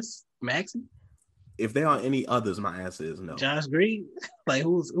 DFS? Maxey? If there are any others, my answer is no. Josh Green? Like,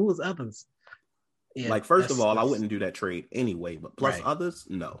 who was others? Yeah, like, first of all, I wouldn't do that trade anyway, but plus others,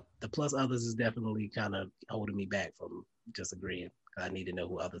 no. The plus others is definitely kind of holding me back from just agreeing. I need to know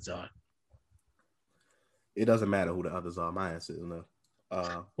who others are. It doesn't matter who the others are. My answer is no.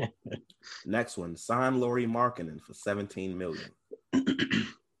 Next one, sign Lauri Markkanen for $17 million.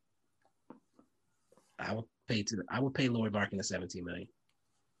 I would pay Lauri Markkanen $17 million.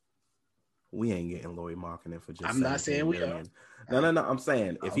 We ain't getting Lauri Markkanen for just. I'm not saying we are. No. I'm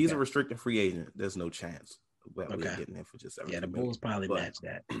saying if he's a restricted free agent, there's no chance we're getting him for just $17 million. The Bulls probably match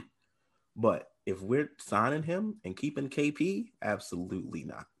that. But if we're signing him and keeping KP, absolutely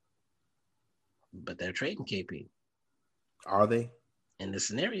not. But they're trading KP. Are they? In this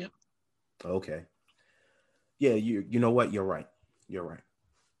scenario. Okay. Yeah, you know what? You're right.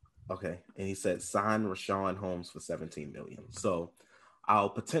 Okay. And he said sign Richaun Holmes for $17 million. So our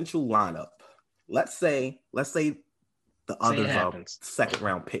potential lineup, let's say the others are second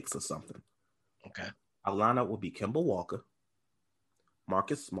round picks or something. Okay. Our lineup would be Kemba Walker,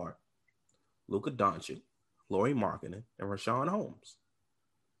 Marcus Smart, Luka Doncic, Lauri Markkanen, and Richaun Holmes.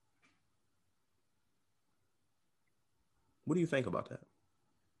 What do you think about that?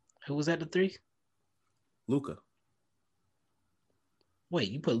 Who was at the 3? Luka. Wait,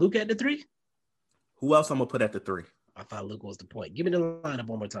 you put Luka at the 3? Who else I'm gonna put at the 3? I thought Luka was the point. Give me the lineup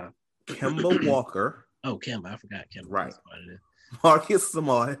one more time. Kemba Walker. Oh, Kemba. I forgot Kemba. Right. Marcus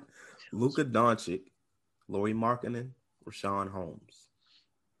Smart, Luka Doncic, Lauri Markkanen, Richaun Holmes.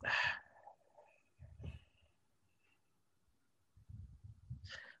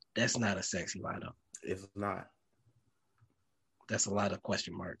 That's not a sexy lineup. It's not. That's a lot of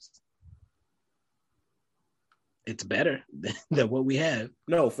question marks. It's better than what we have.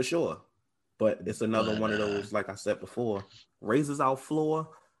 No, for sure. But it's another one of those, like I said before, raises our floor,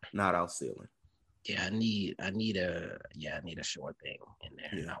 not our ceiling. Yeah, I need a short thing in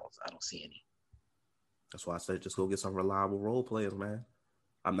there. Yeah. I don't see any. That's why I said just go get some reliable role players, man.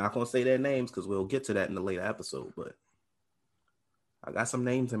 I'm not gonna say their names because we'll get to that in the later episode, but I got some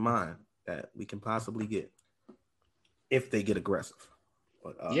names in mind that we can possibly get if they get aggressive.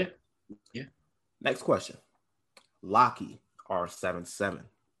 But yeah. Next question. Lockie R77.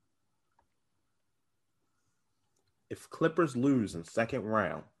 If Clippers lose in second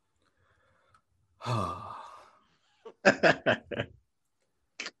round,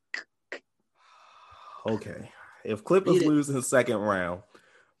 okay. If Clippers lose in the second round,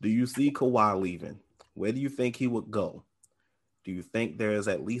 do you see Kawhi leaving? Where do you think he would go? Do you think there is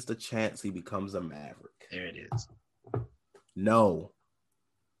at least a chance he becomes a Maverick? There it is. No.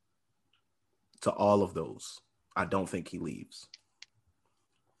 To all of those. I don't think he leaves.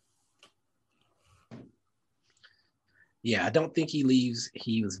 Yeah, I don't think he leaves.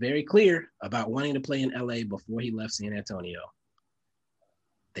 He was very clear about wanting to play in LA before he left San Antonio.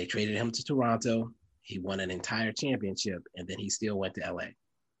 They traded him to Toronto. He won an entire championship, and then he still went to LA.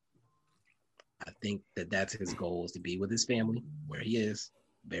 I think that's his goal, is to be with his family where he is.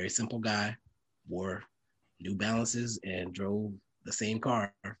 Very simple guy, wore New Balances and drove the same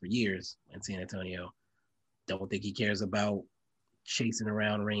car for years in San Antonio. Don't think he cares about chasing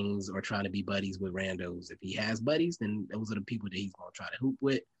around rings or trying to be buddies with randos. If he has buddies, then those are the people that he's going to try to hoop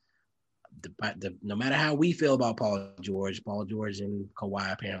with. No matter how we feel about Paul George and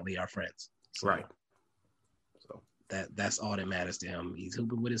Kawhi apparently are friends. So right. So that's all that matters to him. He's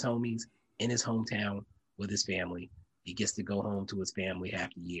hooping with his homies in his hometown with his family. He gets to go home to his family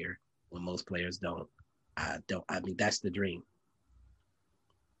half the year when most players don't. I mean, that's the dream.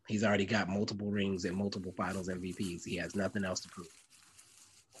 He's already got multiple rings and multiple finals MVPs. He has nothing else to prove.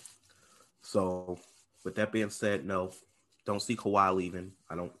 So, with that being said, no, don't see Kawhi leaving.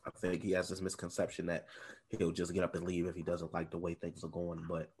 I think he has this misconception that he'll just get up and leave if he doesn't like the way things are going.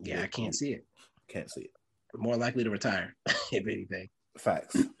 But yeah, I can't see it. Can't see it. More likely to retire, if anything.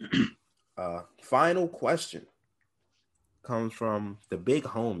 Facts. Final question comes from the big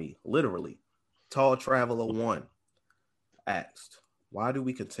homie, literally, Tall Traveler 1, asked, why do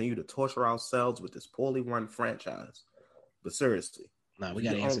we continue to torture ourselves with this poorly run franchise? But seriously. No, we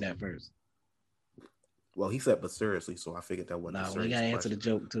got to answer that first. Well, he said, but seriously, so I figured that wasn't a serious. We got to answer the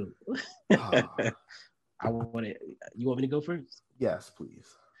joke, too. You want me to go first? Yes, please.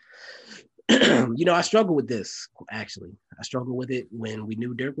 I struggled with this, actually. I struggled with it when we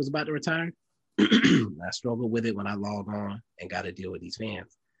knew Dirk was about to retire. I struggled with it when I logged on and got to deal with these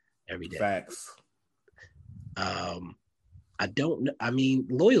fans every day. Facts.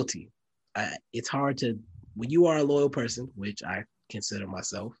 Loyalty. It's hard to, when you are a loyal person, which I consider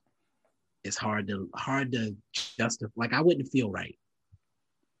myself, it's hard to justify. Like, I wouldn't feel right.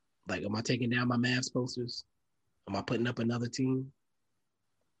 Like, am I taking down my Mavs posters? Am I putting up another team?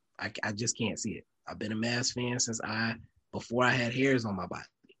 I just can't see it. I've been a Mavs fan before I had hairs on my body.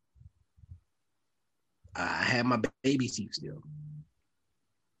 I had my baby teeth still.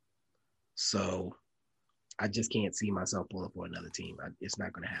 So I just can't see myself pulling for another team. It's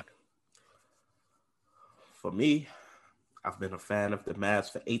not going to happen. For me, I've been a fan of the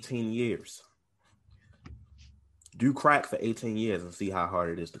Mavs for 18 years. Do crack for 18 years and see how hard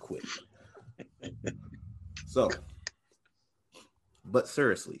it is to quit. So, but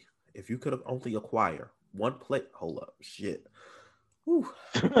seriously, if you could have only acquired one play, hold up, shit. Whew.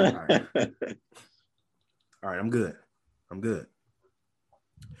 All right. All right, I'm good.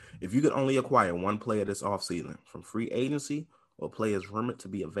 If you could only acquire one player this offseason from free agency or players rumored to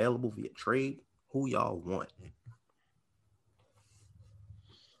be available via trade, who y'all want?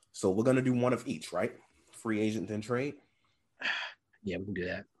 So we're going to do one of each, right? Free agent, then trade? Yeah, we can do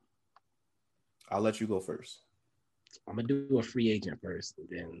that. I'll let you go first. I'm going to do a free agent first, and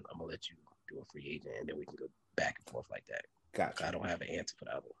then I'm going to let you do a free agent, and then we can go back and forth like that. Gotcha. I don't have an answer for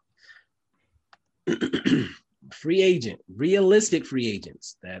that one. Free agent, realistic free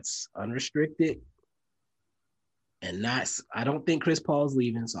agents. That's unrestricted and not. I don't think Chris Paul's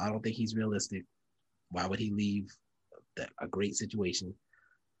leaving, so I don't think he's realistic. Why would he leave a great situation?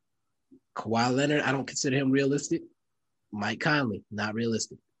 Kawhi Leonard, I don't consider him realistic. Mike Conley, not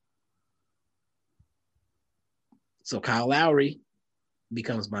realistic. So Kyle Lowry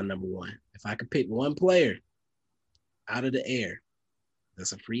becomes my number one. If I could pick one player out of the air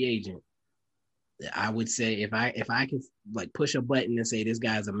that's a free agent, I would say if I could like push a button and say this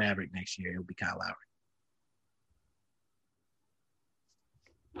guy's a Maverick next year, it'll be Kyle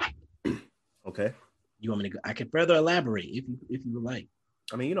Lowry. Okay. You want me to go? I can further elaborate if you would like.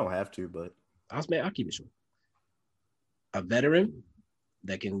 I mean, you don't have to, but I'll keep it short. A veteran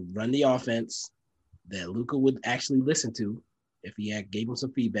that can run the offense that Luka would actually listen to if he gave him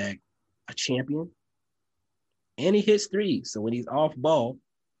some feedback. A champion, and he hits threes, so when he's off ball,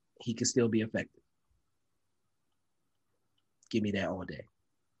 he can still be effective. Give me that all day.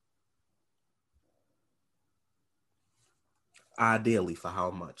 Ideally, for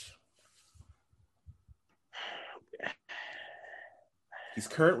how much? He's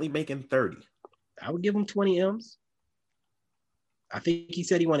currently making 30. I would give him 20 M's. I think he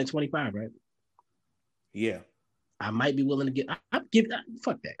said he wanted 25, right? Yeah. I might be willing to get.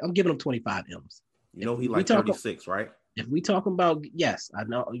 Fuck that. I'm giving him 25 M's. You know he like 36, right? If we talking about, yes, I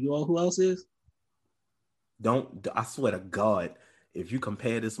know. You know who else is? I swear to God, if you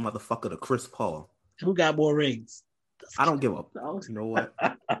compare this motherfucker to Chris Paul, who got more rings? I don't give up. You know what?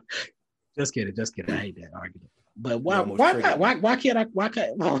 Just kidding. I hate that argument. But why can't I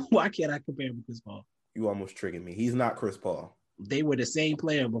compare him with Chris Paul? You almost triggered me. He's not Chris Paul. They were the same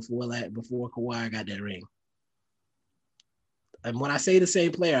player before Kawhi got that ring. And when I say the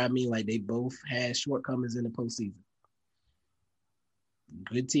same player, I mean like they both had shortcomings in the postseason.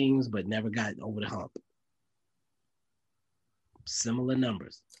 Good teams, but never got over the hump. Similar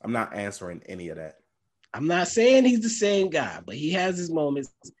numbers. I'm not answering any of that. I'm not saying he's the same guy, but he has his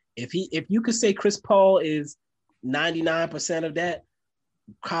moments. If you could say Chris Paul is 99% of that,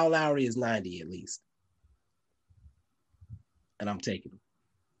 Kyle Lowry is 90 at least. And I'm taking him.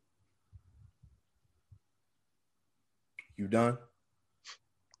 You done?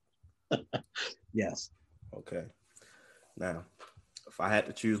 Yes. Okay. Now, if I had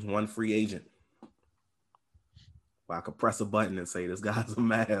to choose one free agent, if I could press a button and say this guy's a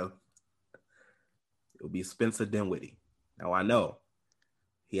Mav, it would be Spencer Dinwiddie. Now, I know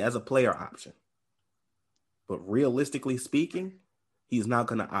he has a player option, but realistically speaking, he's not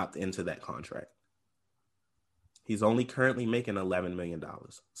going to opt into that contract. He's only currently making $11 million.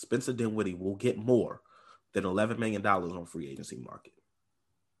 Spencer Dinwiddie will get more than $11 million on free agency market.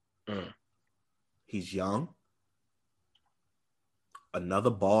 He's young. Another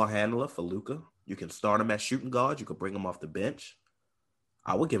ball handler for Luka. You can start him at shooting guard. You could bring him off the bench.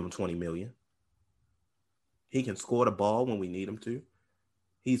 I would give him $20 million. He can score the ball when we need him to.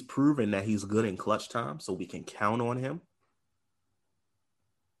 He's proven that he's good in clutch time, so we can count on him.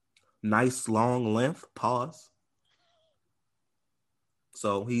 Nice long length, pause.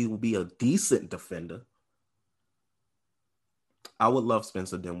 So he will be a decent defender. I would love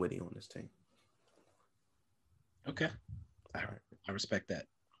Spencer Dinwiddie on this team. Okay. All right. I respect that.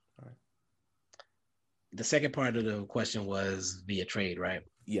 All right. The second part of the question was via trade, right?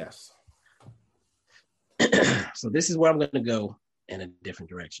 Yes. So this is where I'm going to go in a different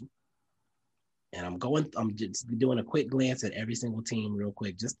direction. And I'm just doing a quick glance at every single team real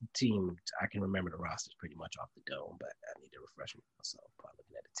quick. Just the team. I can remember the rosters pretty much off the dome, but I need to refresh myself by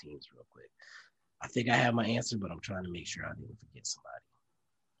looking at the teams real quick. I think I have my answer, but I'm trying to make sure I didn't forget somebody.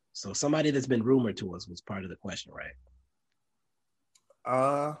 So somebody that's been rumored to us was part of the question, right?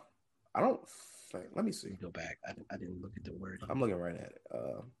 I don't think. Let me see. Let me go back. I didn't look at the word. I'm looking right at it.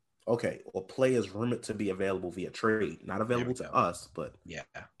 Okay. Or players rumored to be available via trade, not available to us, but yeah,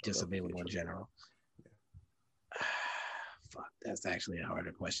 just available in general. Yeah. Fuck, that's actually a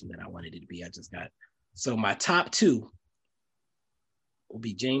harder question than I wanted it to be. I just got so my top two will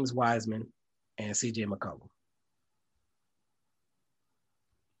be James Wiseman and CJ McCollum.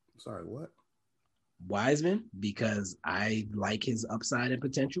 Sorry, what? Wiseman, because I like his upside and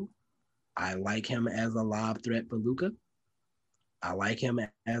potential. I like him as a lob threat for Luka. I like him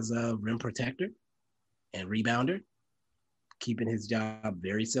as a rim protector and rebounder, keeping his job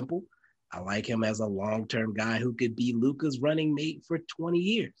very simple. I like him as a long-term guy who could be Luka's running mate for 20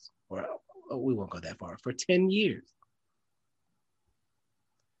 years. Or we won't go that far, for 10 years.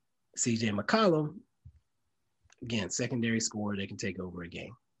 CJ McCollum, again, secondary scorer that can take over a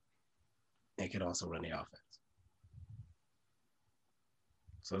game. And can also run the offense.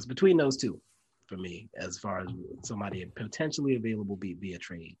 So it's between those two for me, as far as somebody potentially available via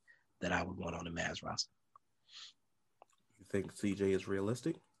trade that I would want on the Mavs roster. You think CJ is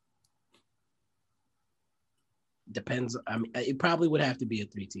realistic? Depends. I mean, it probably would have to be a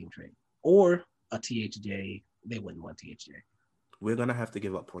 3-team trade or a THJ. They wouldn't want THJ. We're going to have to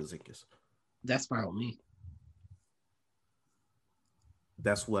give up Porzingis. That's fine with me.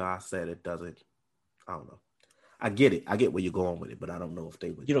 That's where I said it doesn't. I don't know. I get it. I get where you're going with it, but I don't know if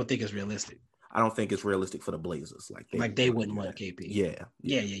they would. You don't think it's realistic? I don't think it's realistic for the Blazers. They wouldn't want KP. Yeah.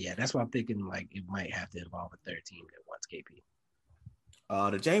 That's why I'm thinking like it might have to involve a third team that wants KP.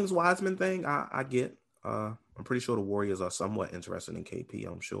 The James Wiseman thing, I get. I'm pretty sure the Warriors are somewhat interested in KP,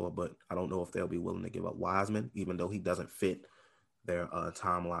 I'm sure, but I don't know if they'll be willing to give up Wiseman, even though he doesn't fit their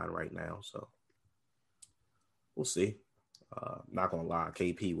timeline right now. So we'll see. Not gonna lie,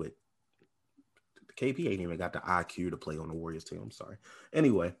 KP ain't even got the IQ to play on the Warriors team. I'm sorry.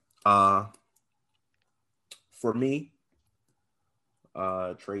 Anyway, for me,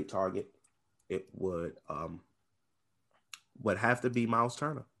 trade target, it would have to be Miles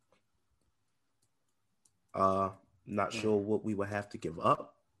Turner. Not sure what we would have to give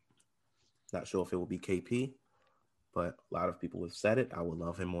up. Not sure if it would be KP, but a lot of people have said it. I would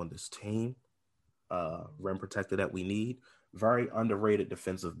love him on this team. Rim protector that we need. Very underrated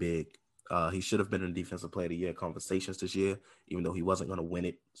defensive big. He should have been in Defensive Player of the Year conversations this year, even though he wasn't going to win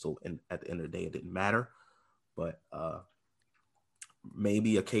it. So at the end of the day, it didn't matter. But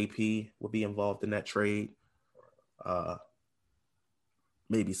maybe a KP would be involved in that trade.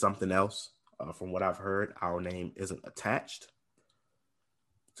 Maybe something else. From what I've heard, our name isn't attached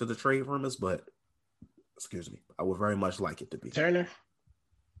to the trade rumors, but I would very much like it to be Turner.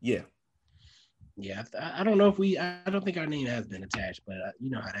 Yeah. Yeah, I don't know if I don't think our name has been attached, but you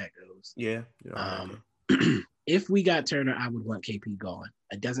know how that goes. Yeah. If we got Turner, I would want KP gone.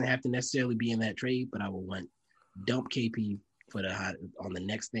 It doesn't have to necessarily be in that trade, but I would want dump KP for on the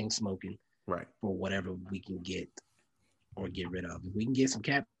next thing smoking, right? For whatever we can get or get rid of. If we can get some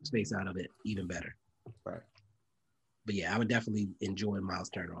cap space out of it, even better. Right. But yeah, I would definitely enjoy Miles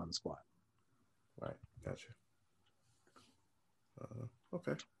Turner on the squad. Right. Gotcha.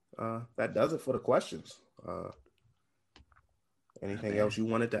 Okay. That does it for the questions. Anything else you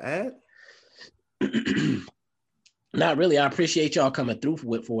wanted to add? Not really. I appreciate y'all coming through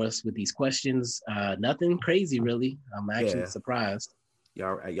for us with these questions. Nothing crazy, really. I'm actually surprised.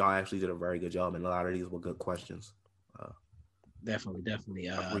 Y'all actually did a very good job, and a lot of these were good questions. Definitely.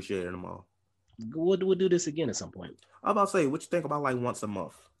 I appreciate them all. We'll do this again at some point. I'm about to say, what you think about like once a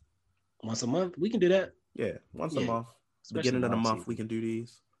month? Once a month? We can do that. Yeah, once a month. Beginning of the month, we can do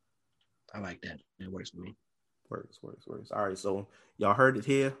these. I like that. It works for me. Works. All right, so y'all heard it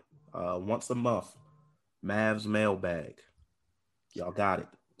here. Once a month, Mavs mailbag. Y'all got it.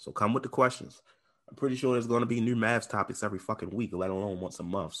 So come with the questions. I'm pretty sure there's going to be new Mavs topics every fucking week, let alone once a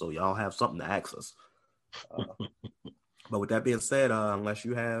month. So y'all have something to ask us. But with that being said, unless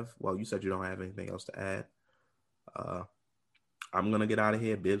you you said you don't have anything else to add. I'm going to get out of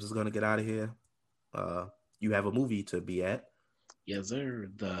here. Bibbs is going to get out of here. You have a movie to be at. Yes, sir.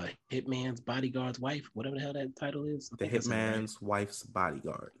 The Hitman's Bodyguard's Wife, whatever the hell that title is. The Hitman's Wife's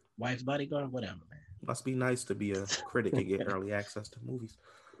Bodyguard. Wife's Bodyguard, whatever, man. Must be nice to be a critic and get early access to movies.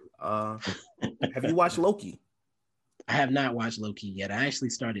 Have you watched Loki? I have not watched Loki yet. I actually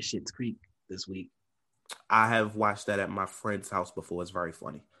started Schitt's Creek this week. I have watched that at my friend's house before. It's very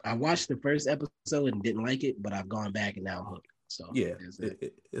funny. I watched the first episode and didn't like it, but I've gone back and now I'm hooked. So yeah,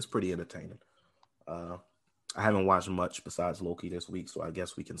 it's pretty entertaining. I haven't watched much besides Loki this week, so I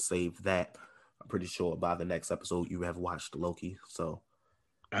guess we can save that. I'm pretty sure by the next episode you have watched Loki. So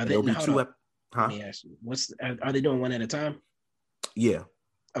there'll be two. Let me ask you, are they doing one at a time? Yeah.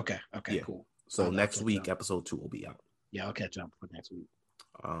 Okay, yeah. Cool. So next week, episode 2 will be out. Yeah, I'll catch up for next week.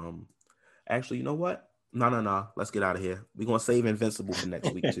 Actually, you know what? No. Let's get out of here. We're gonna save Invincible for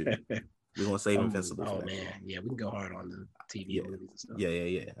next week too. We're gonna save Invincible. Oh man, yeah, we can go hard on the TV movies and stuff.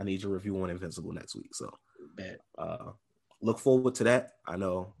 Yeah. I need your review on Invincible next week. So, bet. Look forward to that. I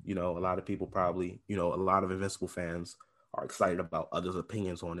know, a lot of people probably, a lot of Invincible fans are excited about others'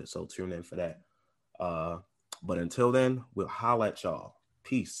 opinions on it. So tune in for that. But until then, we'll holla at y'all.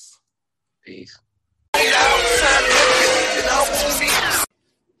 Peace. Peace.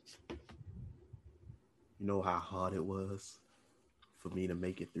 You know how hard it was for me to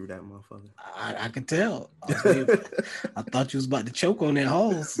make it through that motherfucker? I could tell. I thought you was about to choke on that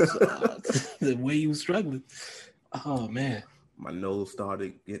hose. The way you was struggling. Oh, man. My nose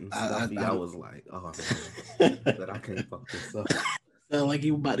started getting stuffy. I was like, oh, man, that I can't fuck this up. Sounded like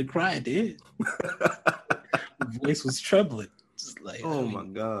you were about to cry at the end. The voice was troubling. Just like, oh, my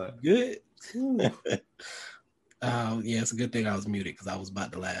God. Good. Yeah, it's a good thing I was muted because I was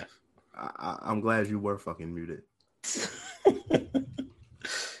about to laugh. I'm glad you were fucking muted.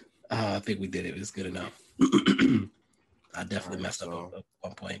 I think we did it. It was good enough. I definitely messed up at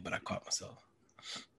one point, but I caught myself.